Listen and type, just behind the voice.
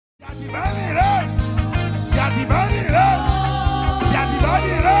Their divine rest. Their divine rest. Their divine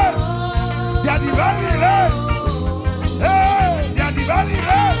rest. Their divine rest. Hey, their divine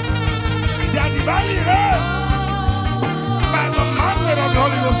rest. Their divine rest. By the commandment of the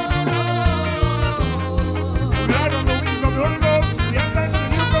Holy Ghost. We ride on the wings of the Holy Ghost. We enter into the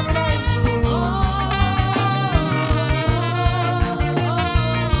new covenant.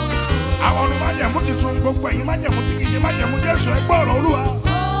 Àwọn olùmájẹ̀mú ti tún gbogbo ẹ̀yin májẹ̀mú tí kì í ṣe májẹ̀mú Jésù ẹgbẹ́ ọ̀rọ̀ Olúwa.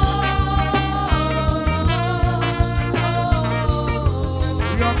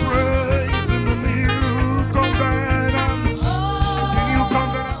 We are praying in the new covenant. The new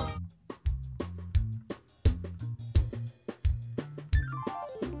covenant.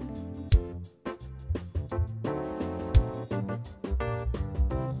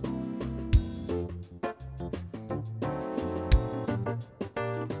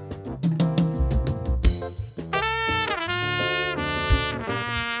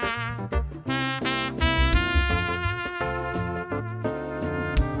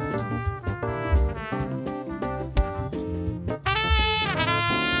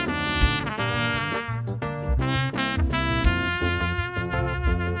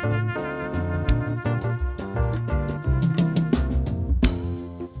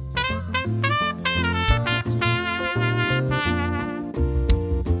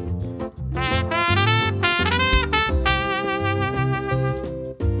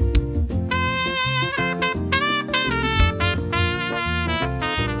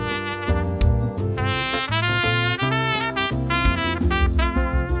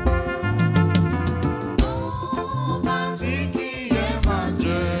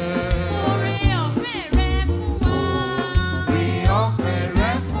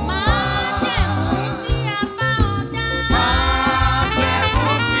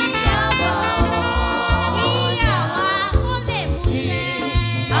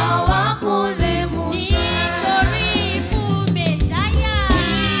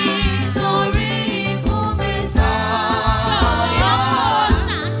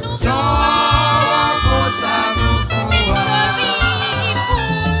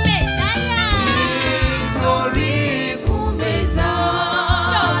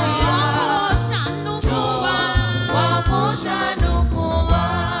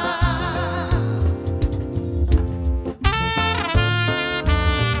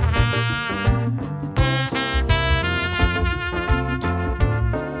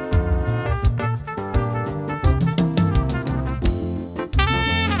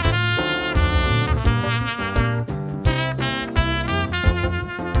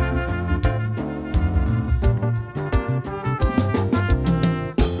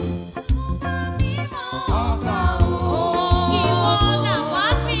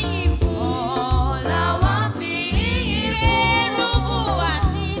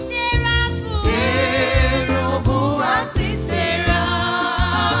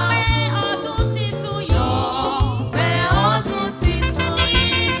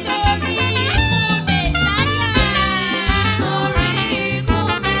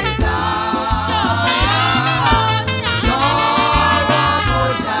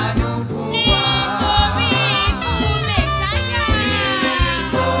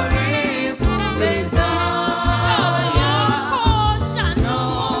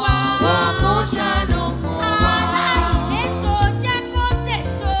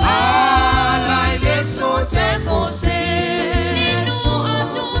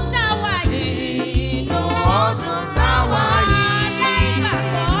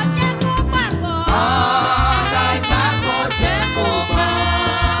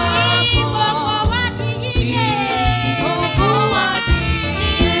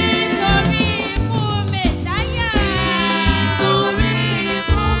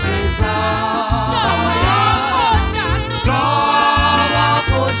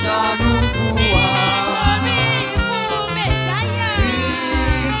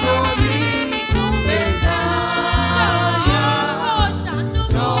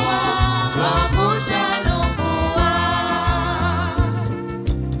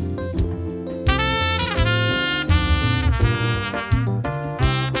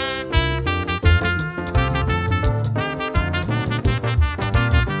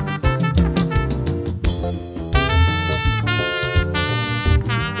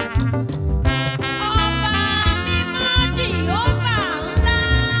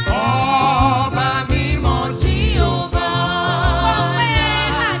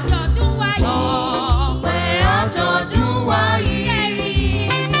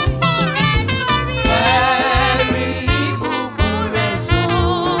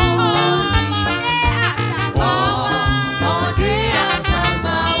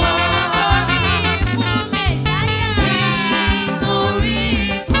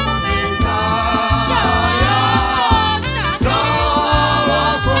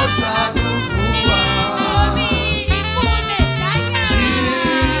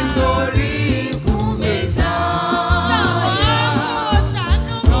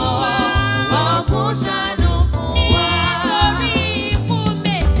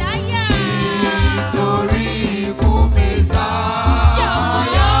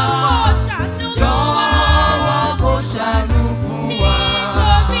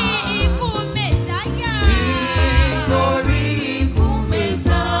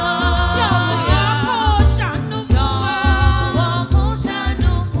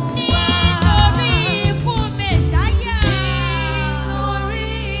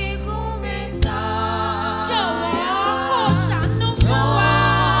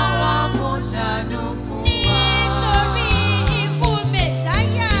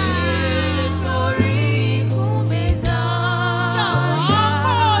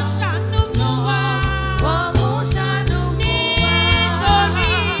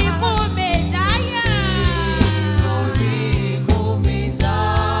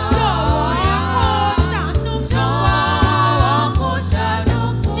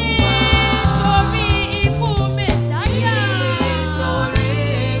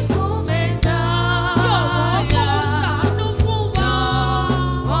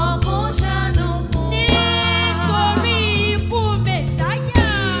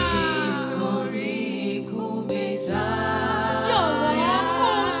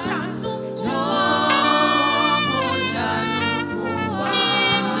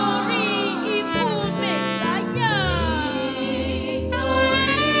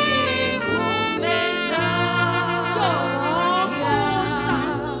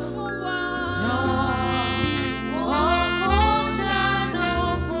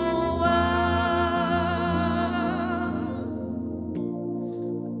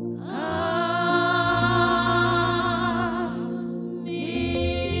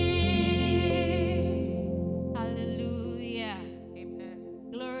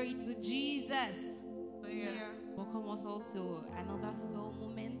 Glory to Jesus. Hallelujah. Welcome us all to another soul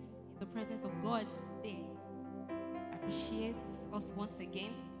moment in the presence of God today. I appreciate us once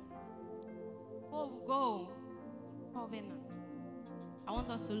again. Before we go, covenant, I want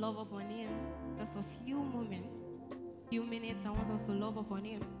us to love upon Him. Just a few moments, few minutes, I want us to love upon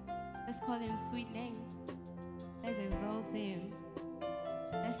Him. Let's call Him sweet names. Let's exalt Him.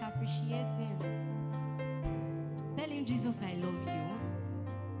 Let's appreciate Him. Tell Him, Jesus, I love you.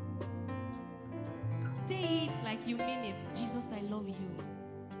 Say it like you mean it. Jesus, I love you.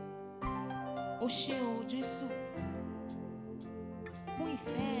 Oshe o Jesu. Mo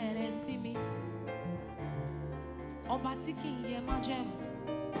ìfẹ́ rẹ sí mi. Ọba tí kì í yẹ májẹ̀mú.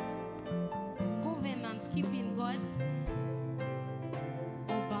 Covenant keeping God.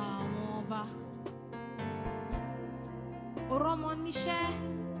 Ọba àwọn ọba. Orọ́mọ níṣẹ́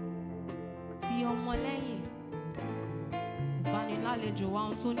tí ọmọ lẹ́yìn. Ìbanilálejò wa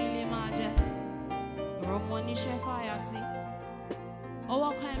ohun tó nílé máa jẹ. Orọ́mọ níṣẹ́ fàyàtì.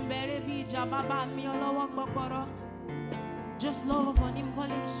 Ọwọ́ kan ń bẹ̀rẹ̀ bí ìjà bàbá mi ọlọ́wọ́ gbọ́gbọ́rọ́. Just love upon Him, call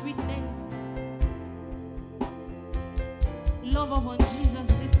Him sweet names. Love upon Jesus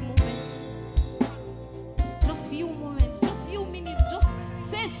this moment. Just few moments, just few minutes, just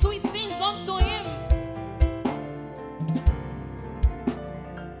say sweet things unto Him.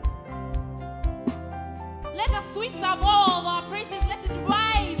 Let the sweet above our praises, let it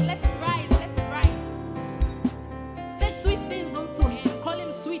rise, let it rise, let it rise. Say sweet things unto Him, call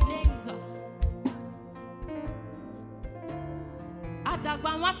Him sweet names.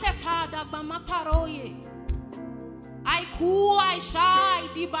 Adagba matepa, adagba maparoye. Aiku, Aisha,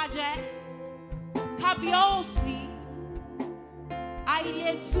 Idibaje. Kabiosi.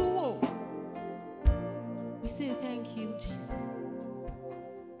 Ailetuo. We say thank you, Jesus.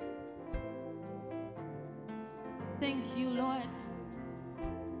 Thank you, Lord.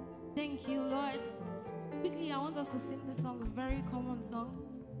 Thank you, Lord. Quickly, I want us to sing this song, a very common song.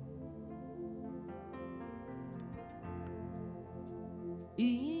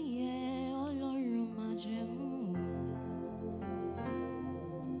 Iye Ọlọ́run májẹ̀mú.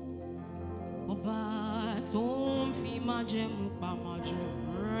 Ọba tó ń fi májẹ̀mú pa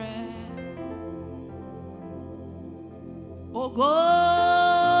májẹ̀mú rẹ̀. Ògo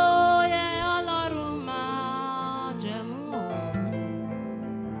yẹ Ọlọ́run májẹ̀mú.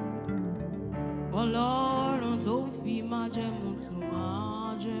 Ọlọ́run tó ń fi májẹ̀mú tún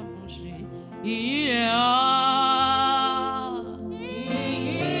májẹ̀mú ṣe. Iye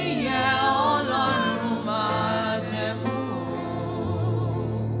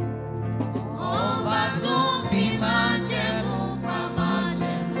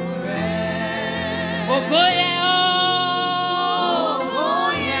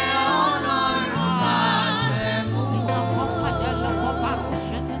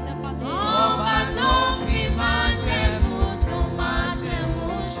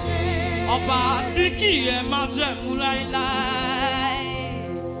Ọba tí kì í májẹ̀mú láíláí.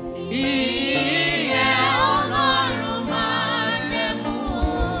 Ìyè Ọlọ́run májẹ̀mú.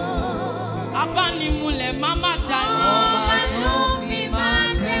 Abánimúlẹ̀ má má dání. Ọba tó fi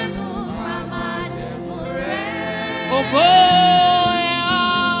májẹ̀mú pa májẹ̀mú rẹ̀. Ògo yẹ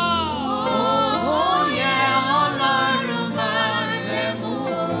ọ́. Ògo yẹ Ọlọ́run májẹ̀mú.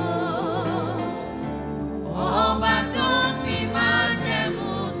 Ọba tó fi májẹ̀mú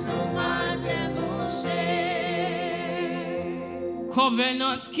sùn májẹ̀mú ṣe.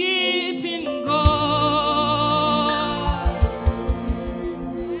 Covenant keeping God.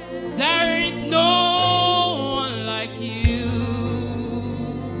 There is no one like you.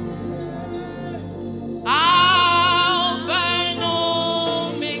 Alpha and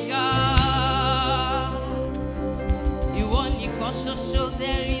Omega. You want your show,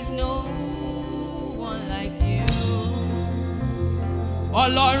 there is no one like you.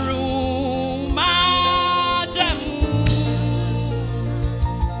 Ọlọ́run májẹ̀mú.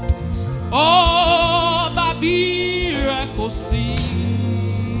 Ọba bí rẹ̀ kò sí.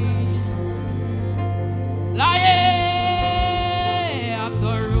 Láyé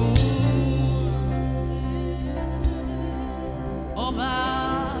àtọ̀run. Ọba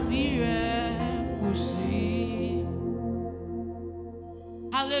bí rẹ̀ kò sí.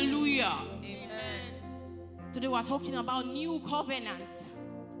 Hallelujah. Amen. Today we're talking about new covenant.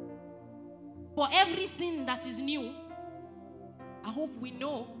 For everything that is new, I hope we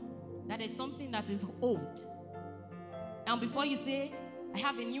know that there's something that is old. Now, before you say, I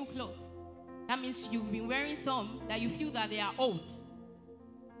have a new cloth, that means you've been wearing some that you feel that they are old.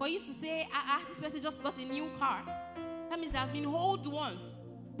 For you to say, this person just got a new car, that means there has been old ones.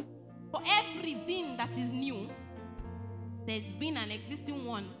 For everything that is new, there's been an existing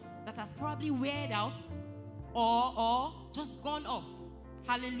one that has probably weared out or just gone off.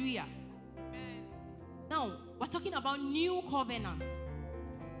 Hallelujah. Amen. Now, we're talking about new covenant.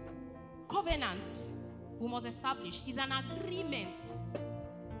 Covenant we must establish is an agreement. It's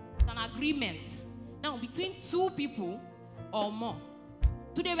an agreement. Now, between two people or more.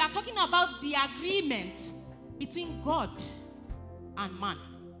 Today, we are talking about the agreement between God and man.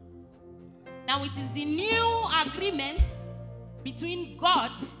 Now, it is the new agreement between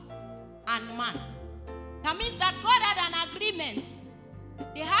God and man. That means that God had an agreement.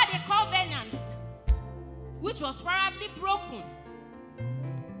 They had a covenant which was probably broken.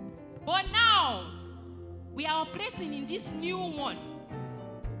 But now, we are operating in this new one.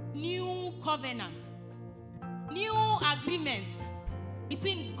 New covenant. New agreement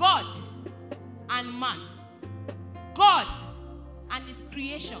between God and man. God and his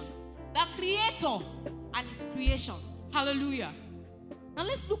creation. The creator and his creations. Hallelujah. Now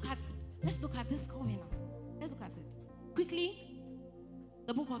let's look at this covenant. Let's look at it. Quickly,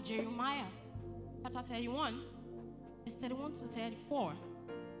 the book of Jeremiah, chapter 31, verse 31 to 34.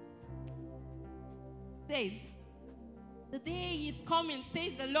 Says, the day is coming,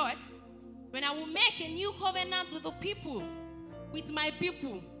 says the Lord, when I will make a new covenant with the people, with my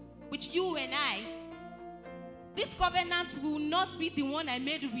people, with you and I. This covenant will not be the one I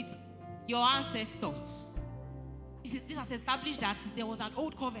made with your ancestors. This has established that there was an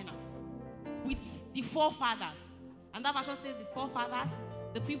old covenant with the forefathers. And that version says the forefathers,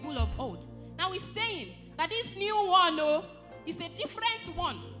 the people of old. Now he's saying that this new one, is a different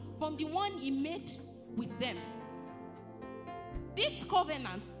one from the one he made with them. This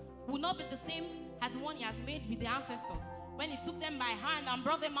covenant will not be the same as the one he has made with the ancestors. When he took them by hand and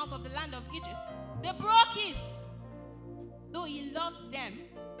brought them out of the land of Egypt, they broke it. Though he loved them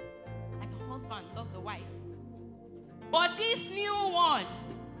like a husband loved the wife. But this new one,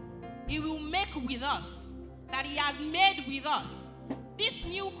 he will make with us, that he has made with us. This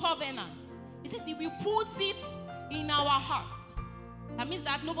new covenant, he says he will put it in our hearts. That means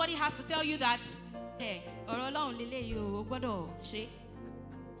that nobody has to tell you that, hey,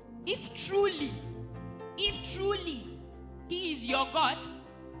 if truly he is your God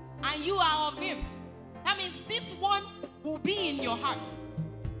and you are of him, that means this one will be in your heart.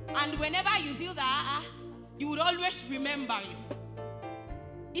 And whenever you feel that, you would always remember it.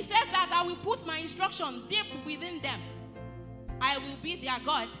 He says that I will put my instruction deep within them. I will be their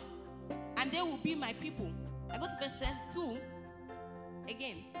God and they will be my people. I go to verse 2.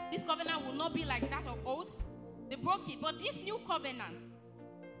 Again, this covenant will not be like that of old. They broke it. But this new covenant,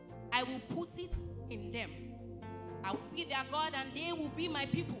 I will put it in them. I will be their God and they will be my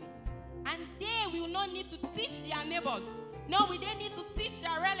people. And they will not need to teach their neighbors. No, we don't need to teach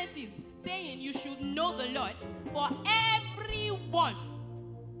their relatives, saying you should know the Lord. For everyone,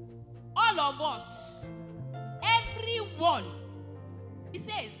 all of us, everyone, he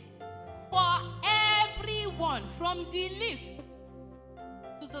says, for everyone, from the least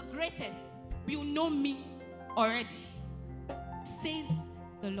to the greatest, will know me already, says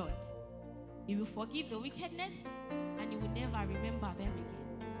the Lord. He will forgive the wickedness and he will never remember them again.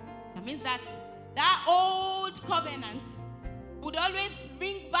 That means that old covenant would always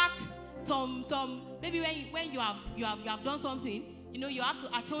bring back some maybe when you have done something, you have to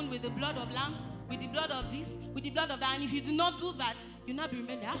atone with the blood of lambs, with the blood of this, with the blood of that, and if you do not do that, you'll not be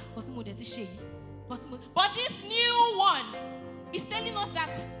remembered. But this new one is telling us that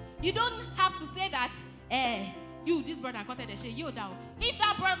you don't have to say that you, this brother, if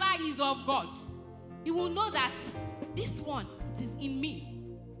that brother is of God, you will know that this one, it is in me.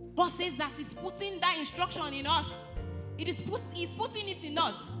 God says that he's putting that instruction in us. He's putting it in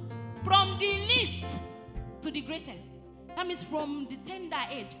us. From the least to the greatest. That means from the tender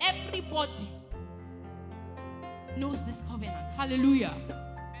age, everybody knows this covenant. Hallelujah. Amen.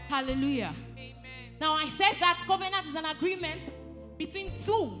 Hallelujah. Amen. Now I said that covenant is an agreement between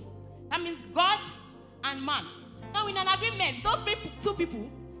two. That means God and man. Now in an agreement, those two people,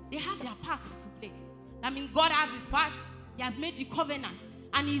 they have their parts to play. That means God has his part. He has made the covenant.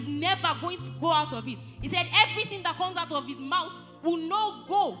 And he's never going to go out of it. He said everything that comes out of his mouth will not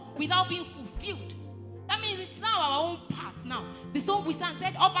go without being fulfilled. That means it's now our own part now. The song we sang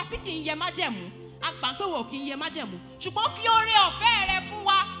said, Ọba tí kì í yẹ májẹ̀mú, àgbàǹpé wò kì í yẹ májẹ̀mú. Ṣùgbọ́n fi oore ọ̀fẹ́ rẹ̀ fún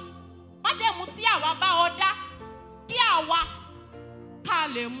wa. Májẹ̀mú tí àwa bá ọ dá, kí àwa ká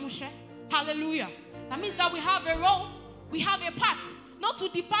lè múṣẹ. Hallelujah. That means that we have a role, we have a part, not to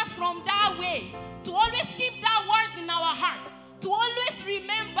depart from that way, to always keep that word in our heart. To always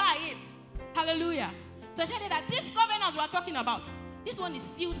remember it. Hallelujah. So I said that this covenant we are talking about, this one is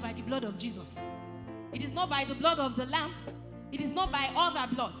sealed by the blood of Jesus. It is not by the blood of the lamb. It is not by other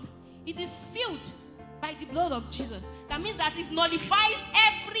blood. It is sealed by the blood of Jesus. That means that it nullifies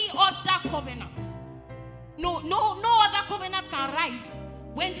every other covenant. No other covenant can rise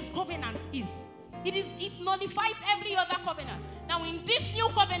when this covenant is. It nullifies every other covenant. Now in this new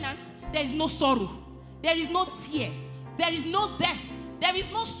covenant, there is no sorrow. There is no tear. There is no death. There is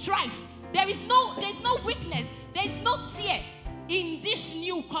no strife. There is no weakness. There is no tear in this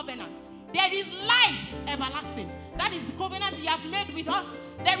new covenant. There is life everlasting. That is the covenant he has made with us.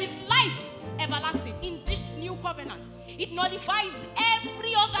 There is life everlasting in this new covenant. It nullifies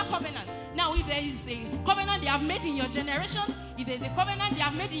every other covenant. Now, if there is a covenant they have made in your generation, if there is a covenant they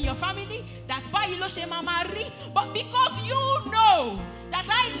have made in your family, that's by Iloshe Mamari. But because you know that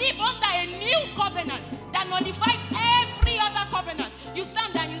I live under a new covenant that nullifies every other covenant, you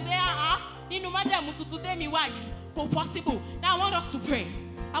stand and you say, possible. Now I want us to pray.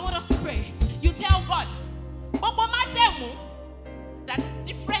 I want us to pray. You tell God, that is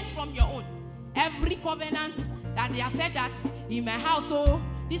different from your own. Every covenant that they have said that in my household,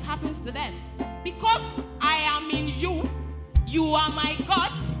 this happens to them. Because I am in you, you are my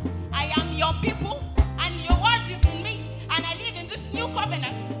God, I am your people, and your word is in me, and I live in this new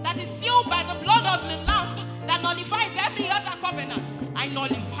covenant that is sealed by the blood of the Lamb that nullifies every other covenant. I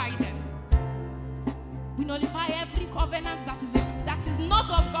nullify them. We nullify every covenant that is not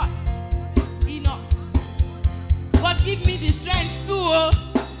of God in us. God, give me the strength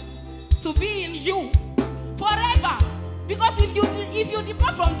to be in you forever. Because if you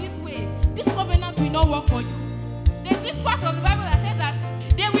depart from this way, this covenant will not work for you. There's this part of the Bible that says that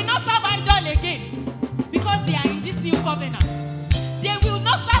they will not serve idol again because they are in this new covenant. They will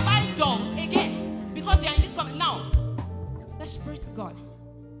not serve idol again because they are in this covenant. Now, let's pray to God.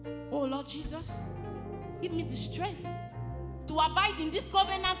 Oh Lord Jesus, give me the strength to abide in this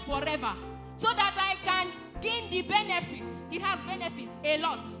covenant forever so that I can gain the benefits. It has benefits, a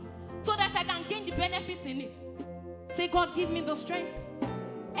lot. So that I can gain the benefits in it. Say, God, give me the strength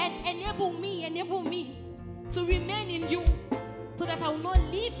and enable me to remain in you so that I will not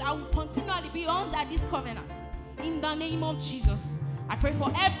live, I will continually be under this covenant. In the name of Jesus, I pray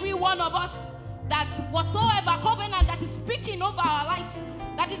for every one of us that whatsoever covenant that is speaking over our lives,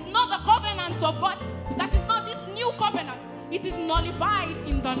 that is not the covenant of God, that is not this new covenant, it is nullified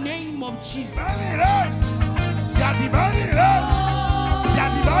in the name of Jesus. Divine rest. Their divine rest. Their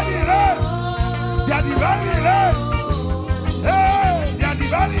divine rest. Their divine rest. Hey, their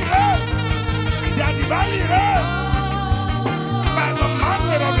divine rest. Their divine rest. By the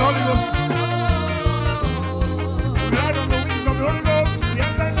mandate of the Holy Ghost. We ride on the wings of the Holy Ghost. We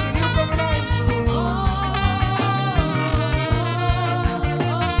enter into the new covenant.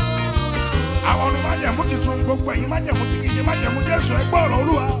 Àwọn olùmájẹ̀mú ti tún gbogbo ẹ̀yin májẹ̀mú tí kì í ṣe májẹ̀mú Jésù ẹ gbọ́ ọ̀rọ̀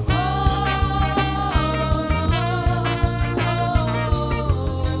Olúwa.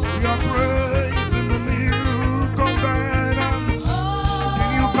 We are praying.